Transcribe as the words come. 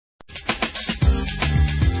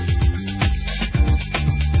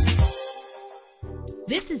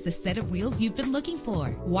This is the set of wheels you've been looking for.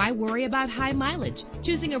 Why worry about high mileage?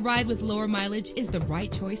 Choosing a ride with lower mileage is the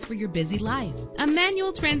right choice for your busy life. A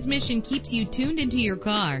manual transmission keeps you tuned into your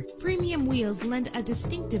car. Premium wheels lend a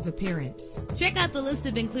distinctive appearance. Check out the list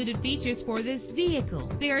of included features for this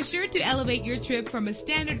vehicle. They are sure to elevate your trip from a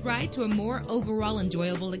standard ride to a more overall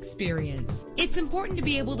enjoyable experience. It's important to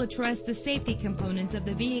be able to trust the safety components of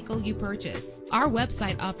the vehicle you purchase. Our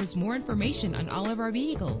website offers more information on all of our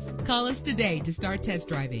vehicles. Call us today to start test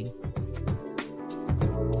driving.